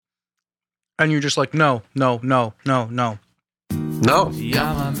And you're just like, no. No.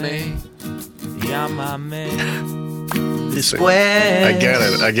 This I get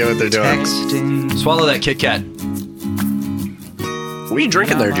it. I get what they're doing. Texting. Swallow that Kit Kat. What are you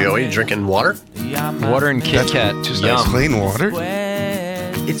drinking there, Joey? You drinking water? Water and Kit Kat. Just Yum. plain water?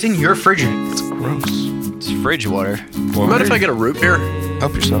 It's in your refrigerator. It's gross. It's fridge water. Mind if I get a root beer?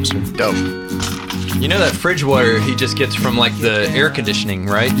 Help yourself, sir. Dope. You know that fridge water he just gets from like the air conditioning,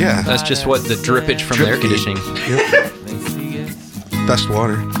 right? Yeah. That's just what the drippage from the air conditioning. Yep. Best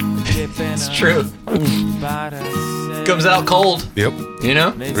water. It's true. Comes out cold, Yep. you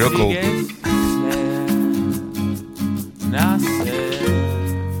know? Real cold.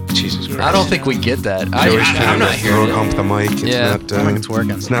 Jesus Christ. I don't think we get that. Joey's I'm trying not to hearing it. hump the mic. It's Yeah. not. I don't think it's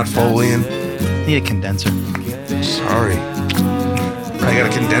working. It's not Foleying. Need a condenser. Sorry. I got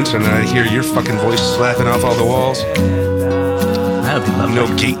a condenser and I hear your fucking voice slapping off all the walls. That'd be lovely. No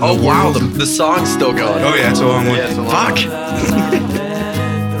gate. Oh, no wow. world. The song's still going. Oh, yeah, it's a long one. Fuck.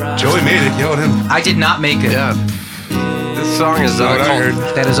 Joey made it. Yell at him. I did not make it. Yeah. This song is What I heard.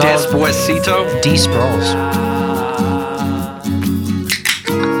 called That is all Despacito. D Sprawls.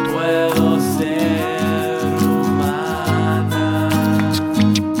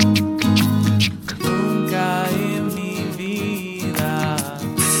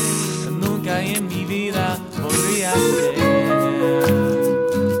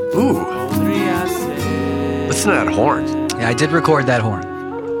 Ooh. Listen to that horn. Yeah, I did record that horn.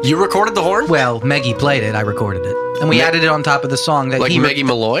 You recorded the horn? Well, Meggie played it. I recorded it. And we added it on top of the song that Like he... Maggie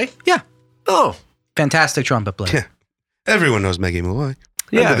Malloy? Yeah. Oh. Fantastic trumpet player. Yeah. Everyone knows Maggie Malloy.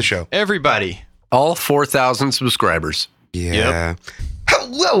 Yeah. End of the show. Everybody. All 4,000 subscribers. Yeah.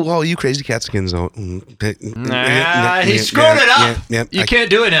 Hello, all you crazy catskins. He screwed it up. You can't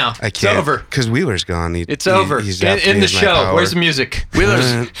do it now. I It's can't. over. Because Wheeler's gone. It's over. He's In the show. Where's the music?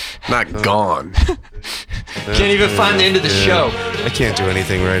 Wheeler's not gone. Can't even find the end of the show. I can't do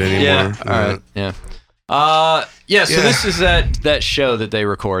anything right anymore. Yeah. All right. Yeah. So Yeah. this is that show that they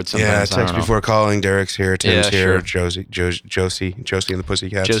record sometimes. Yeah, I don't text know. before calling. Derek's here. Tim's Yeah, here. sure. Josie and the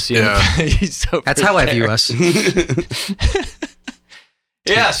Pussycats. Josie. Yeah. He's so That's how I view us.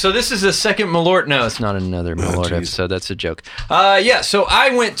 Yeah, so this is a second Malort. No, it's not another Malort geez. episode. That's a joke. So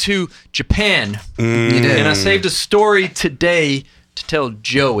I went to Japan, You did. and I saved a story today to tell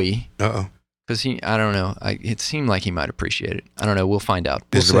Joey, Uh-oh. because I don't know, it seemed like he might appreciate it. I don't know, we'll find out.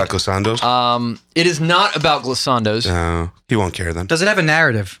 Is it about Glissandos? It is not about glissandos. No. He won't care then. Does it have a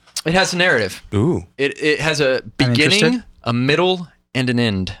narrative? It has a narrative. Ooh. It has a interested. beginning, a middle, and an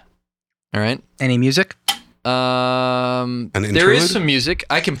end. All right? Any music? There interlude? is some music.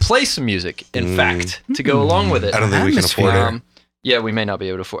 I can play some music, in fact, to go along with it. I don't think we can afford it. Yeah, we may not be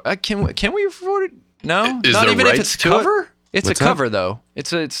able to afford. Can we afford it? No, Is not there even if rights it's to it? cover. It's What's a that? cover though.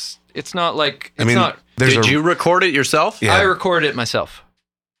 It's not like it's I mean, not. there's Did a... you record it yourself? Yeah. I recorded it myself.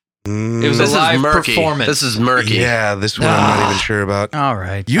 It was This a is live murky. performance. This is murky. Yeah, this one I'm not even sure about. All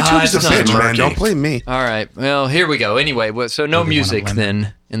right. YouTube's a it's not bitch, man. murky. Don't blame me. All right. Well, here we go. Anyway, so no Maybe music one of them.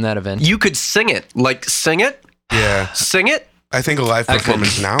 then in that event. You could sing it. Like, sing it? Yeah. Sing it? I think a live I could-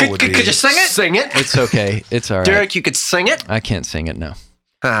 performance now would be... Could you sing it? Sing it? It's okay. It's all right. Derek, you could sing it? I can't sing it now.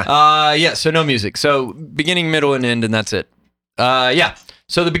 Huh. So no music. So beginning, middle, and end, and that's it.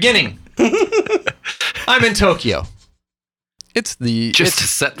 So the beginning. I'm in Tokyo. It's Just to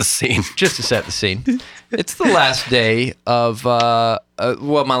set the scene. just to set the scene. It's the last day of my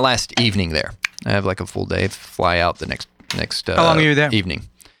last evening there. I have like a full day. Fly out the next. How long are you there? Evening.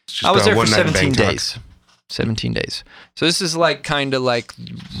 It's just I was a there for one night in 17 Bangkok. days. 17 days. So this is like kind of like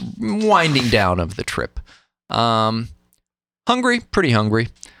winding down of the trip. Hungry, pretty hungry.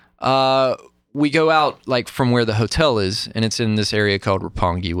 We go out like from where the hotel is, and it's in this area called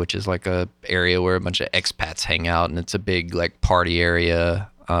Roppongi, which is like a area where a bunch of expats hang out, and it's a big like party area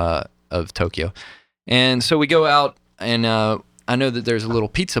of Tokyo. And so we go out, and I know that there's a little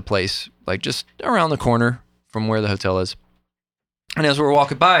pizza place like just around the corner from where the hotel is. And as we're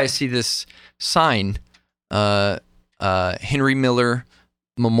walking by, I see this sign, Henry Miller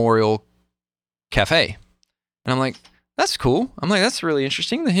Memorial Cafe. And I'm like, that's cool. I'm like, that's really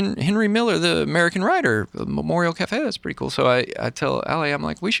interesting. The Henry Miller, the American writer, Memorial Cafe, that's pretty cool. So I tell Allie, I'm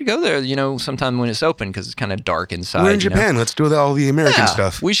like, we should go there, sometime when it's open because it's kind of dark inside. We're in Japan. Let's do all the American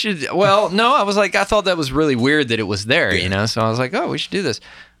stuff. We should. Well, no, I was like, I thought that was really weird that it was there, So I was like, oh, we should do this.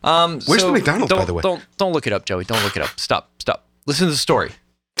 Where's the McDonald's, by the way? Don't look it up, Joey. Don't look it up. Stop. Listen to the story.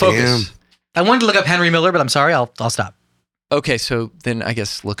 Focus. Damn. I wanted to look up Henry Miller, but I'm sorry. I'll stop. Okay, so then I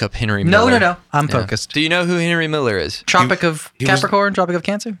guess look up Henry Miller. No. I'm Yeah. focused. Do you know who Henry Miller is? Tropic of he was- Capricorn, Tropic of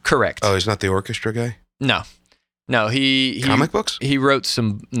Cancer? Correct. Oh, he's not the orchestra guy? No. No, he Comic books? He wrote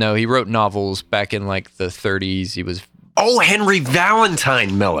he wrote novels back in like the 30s. He was Henry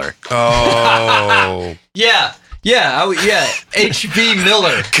Valentine Miller. Oh. Yeah. H.V.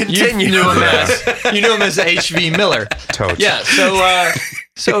 Miller. Continue. You knew him as H.V. Miller. Totes. Yeah.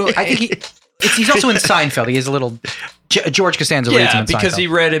 So I think he's also in Seinfeld. He has a little. George Costanza reads him in because Seinfeld. he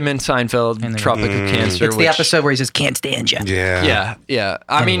read him in Seinfeld, Tropic of Cancer. It's the episode where he says, "Can't stand you." Yeah. Yeah.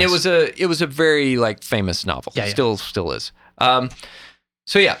 I mean, it was a very like famous novel. Yeah. Still is.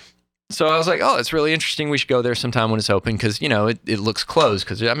 So I was like, oh, it's really interesting. We should go there sometime when it's open because it looks closed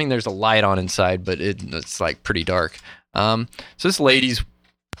because I mean there's a light on inside, but it's like pretty dark. So this lady's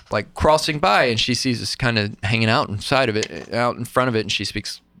like crossing by and she sees us kind of hanging out in front of it, and she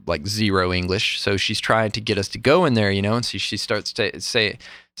speaks like zero English. So she's trying to get us to go in there, and so she starts to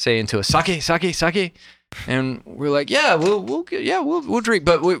saying to us, sake, and we're like, yeah, we'll drink,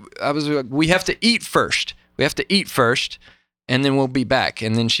 but I was like, we have to eat first. And then we'll be back.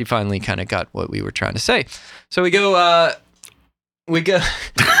 And then she finally kind of got what we were trying to say. So we go. What?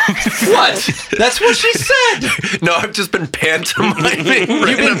 That's what she said. No, I've just been pantomiming.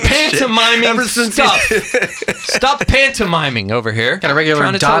 You've been pantomiming ever since stuff. Stop pantomiming over here. Got a regular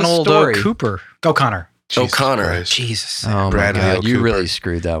Trying to tell a Donald story. Cooper. Go, Connor. O'Connor. Christ. Jesus. Oh my Bradley God, you Cooper. really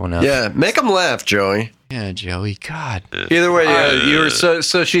screwed that one up. Yeah, make him laugh, Joey. Yeah, Joey. God. Either way, you were so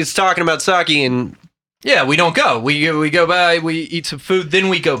she's talking about sake and Yeah, we don't go. We go by, we eat some food, then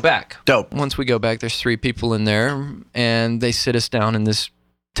we go back. dope. Once we go back, there's 3 people in there, and they sit us down in this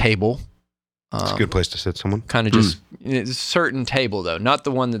table. It's a good place to sit someone. Kind of just it's a certain table, though, not the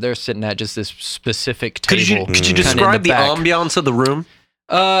one that they're sitting at. Just this specific table. Could you kinda in describe the back. ambiance of the room?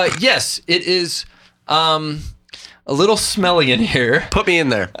 Yes, it is a little smelly in here. Put me in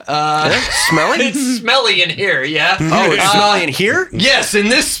there. Smelly? It's smelly in here. Yeah. Oh, it's smelly in here? Yes, in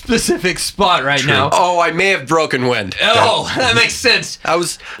this specific spot right now. Oh, I may have broken wind. Oh, that makes sense. I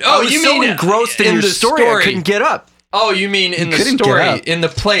was you so mean engrossed in in your the story, I story. couldn't get up. Oh, you mean in the couldn't get story, out. in the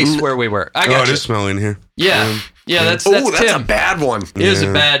place where we were? I Oh, got it you. is smelling here. Yeah, that's Oh, that's Tim. a bad one. It is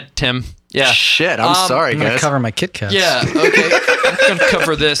a bad Tim. Yeah. Shit, I'm sorry, I'm going to guys. cover my Kit Kats. Yeah. Okay. I'm gonna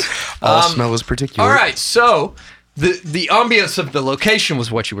cover this. All smell is particular. All right. So the ambience of the location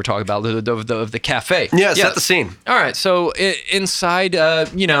was what you were talking about of the cafe. Yeah, set the scene. All right. So inside,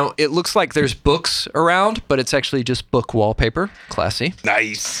 it looks like there's books around, but it's actually just book wallpaper. Classy.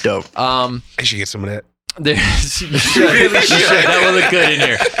 Nice. Dope. I should get some of that. There's you should. That would look good in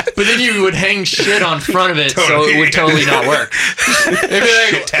here. But then you would hang shit on front of it, so it would totally not work. They'd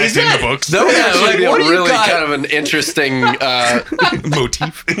be like, Tagged in the books. That would actually like, be a what do you really got? kind of an interesting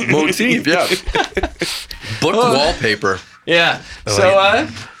Motif. motif, yeah. Book wallpaper. Yeah.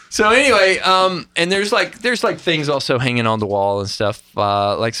 So anyway, and there's like things also hanging on the wall and stuff,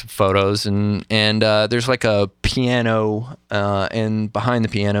 like some photos and there's like a piano, and behind the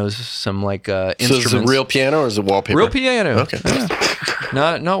piano is some like So instruments. is it a real piano or is it wallpaper? Real piano. Okay. Yeah.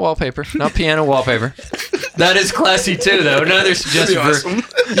 Not wallpaper. Not piano wallpaper. That is classy too, though. Another suggestion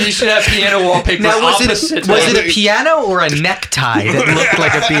for you should have piano wallpaper. Now, was opposite it a piano or a necktie that looked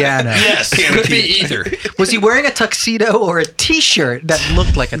like a piano? Yes, could be either. Was he wearing a tuxedo or a T-shirt that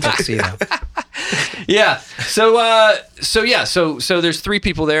looked like a tuxedo? Yeah. So there's 3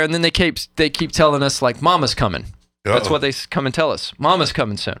 people there, and then they keep telling us like, "Mama's coming." That's what they come and tell us. Mama's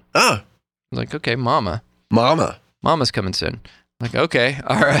coming soon. Oh, I'm like, okay, Mama's coming soon. Like, okay,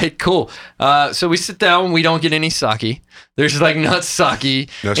 all right, cool. So we sit down. We don't get any sake. There's like not sake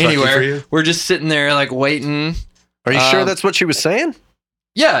No sake anywhere. for you? We're just sitting there like waiting. are you sure that's what she was saying?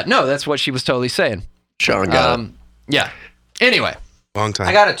 Yeah, no, that's what she was totally saying. Sean got it. Yeah. Anyway, Long time.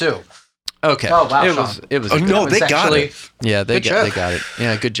 I got it too. okay. Oh, wow, It was. Oh, a good no, one. they got it. Yeah, they Good got joke. it.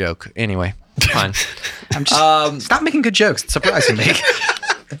 Yeah, good joke. Anyway, fine. I'm just stop making good jokes. It's surprising me.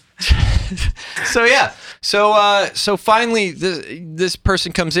 So yeah, so finally this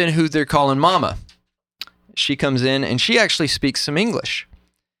person comes in who they're calling Mama. She comes in and she actually speaks some English.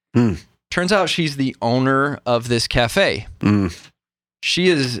 Turns out she's the owner of this cafe. She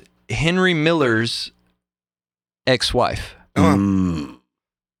is Henry Miller's ex-wife,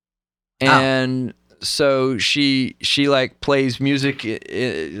 and so she like plays music. She got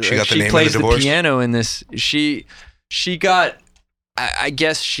the She name of plays the the divorce? piano in this. She got. I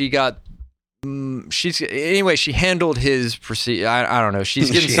guess she got. She handled his I don't know.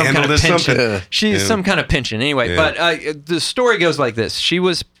 She's getting She some kind handled of his pension. something. She's Yeah. some kind of pension anyway. Yeah. But the story goes like this: she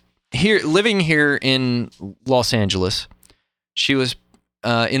was living here in Los Angeles. She was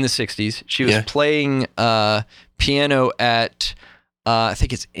in the '60s. She was playing piano at I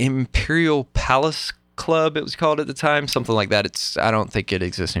think it's Imperial Palace Club. It was called at the time, something like that. I don't think it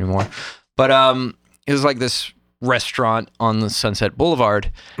exists anymore. But it was like this restaurant on the Sunset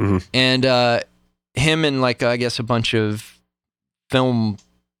Boulevard, and him and like I guess a bunch of film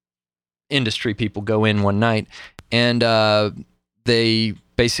industry people go in one night, and they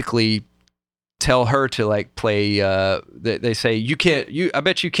basically tell her to like play. They say I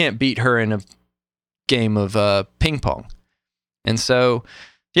bet you can't beat her in a game of ping pong, and so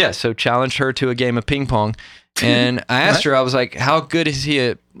challenged her to a game of ping pong. And I asked her, I was like, how good was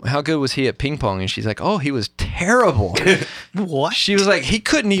he at ping pong? And she's like, oh, he was terrible. What? She was like, he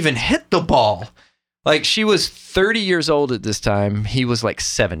couldn't even hit the ball. Like, she was 30 years old at this time. He was like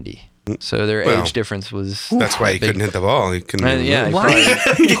 70. So their age difference was. That's why he couldn't hit the ball. He couldn't. Yeah. Why?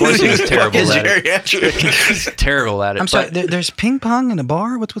 Of course, he was terrible at it. Geriatric. He's terrible at it. I'm sorry. There's ping pong in a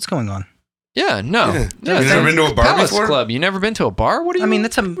bar. What's going on? Yeah, no. Yeah. You've never been to a bar Palace before? Club. You never been to a bar? What do you? I mean,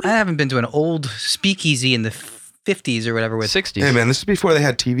 I haven't been to an old speakeasy in the 50s or whatever. With 60s. Hey man, this is before they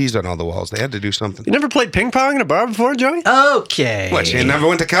had TVs on all the walls. They had to do something. You never played ping pong in a bar before, Joey? Okay. What? You never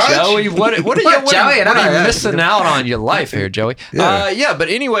went to college? Joey, what are you, Joey, what are you missing out on your life here, Joey? Yeah. But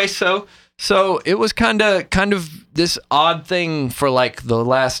anyway, so it was kind of this odd thing for like the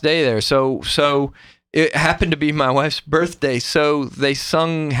last day there. So it happened to be my wife's birthday, so they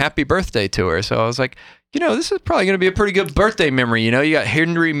sung happy birthday to her. So I was like, this is probably going to be a pretty good birthday memory. You got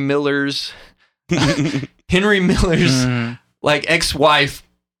Henry Miller's like ex-wife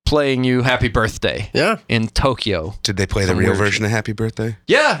playing you happy birthday in Tokyo. Did they play the real version of Happy Birthday?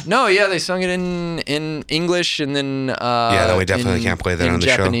 Yeah, they sung it in English and then then we definitely can't play that on the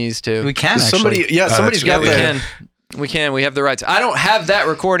Japanese show. too. We can actually. Somebody's got We that. can. We have the rights. I don't have that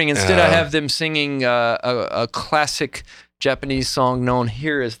recording. Instead, I have them singing a classic Japanese song known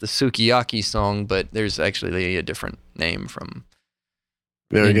here as the Sukiyaki song, but there's actually a different name from.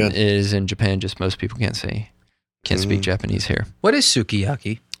 Very good. It is in Japan. Just most people can't speak Japanese here. What is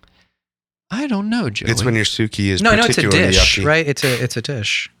sukiyaki? I don't know, Joey. It's when your suki is No, it's a particularly dish, yucky. right? It's a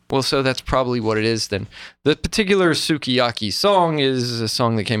dish. Well, so that's probably what it is then. The particular Sukiyaki song is a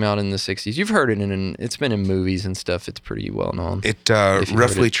song that came out in the 60s. You've heard it it's been in movies and stuff. It's pretty well known. It If you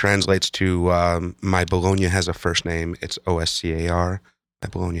roughly heard it. translates to my Bologna has a first name. It's OSCAR. My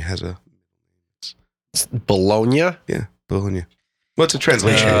Bologna has a Bologna? yeah Bologna. Well, it's a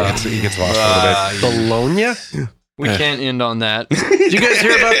translation. He gets lost a little bit. Bologna? We can't end on that. Did you guys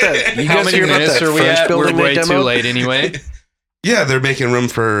hear about that? You How guys many hear about minutes that are we French at? building We're they way demoed? too late anyway. Yeah, they're making room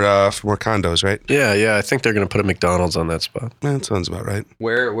for more condos, right? Yeah. I think they're going to put a McDonald's on that spot. That sounds about right.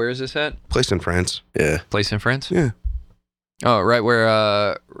 Where is this at? Place in France. Yeah. Place in France? Yeah. Oh, right where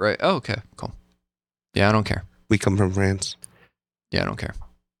right. Oh, okay. Cool. Yeah, I don't care. We come from France. Yeah, I don't care.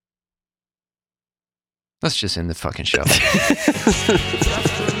 Let's just end the fucking show.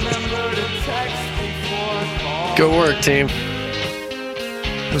 Good work, team.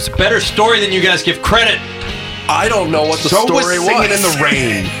 It was a better story than you guys give credit. I don't know what the So was story Singing was. in the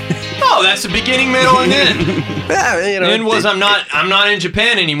Rain. Oh, that's the beginning, middle, and end. Yeah, End was I'm not in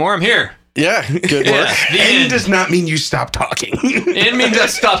Japan anymore. I'm here. Yeah, good Yeah, work. the End end. does not mean you stop talking. End means I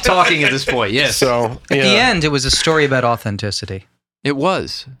stopped talking at this point. Yes, So, At the end, it was a story about authenticity. it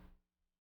was.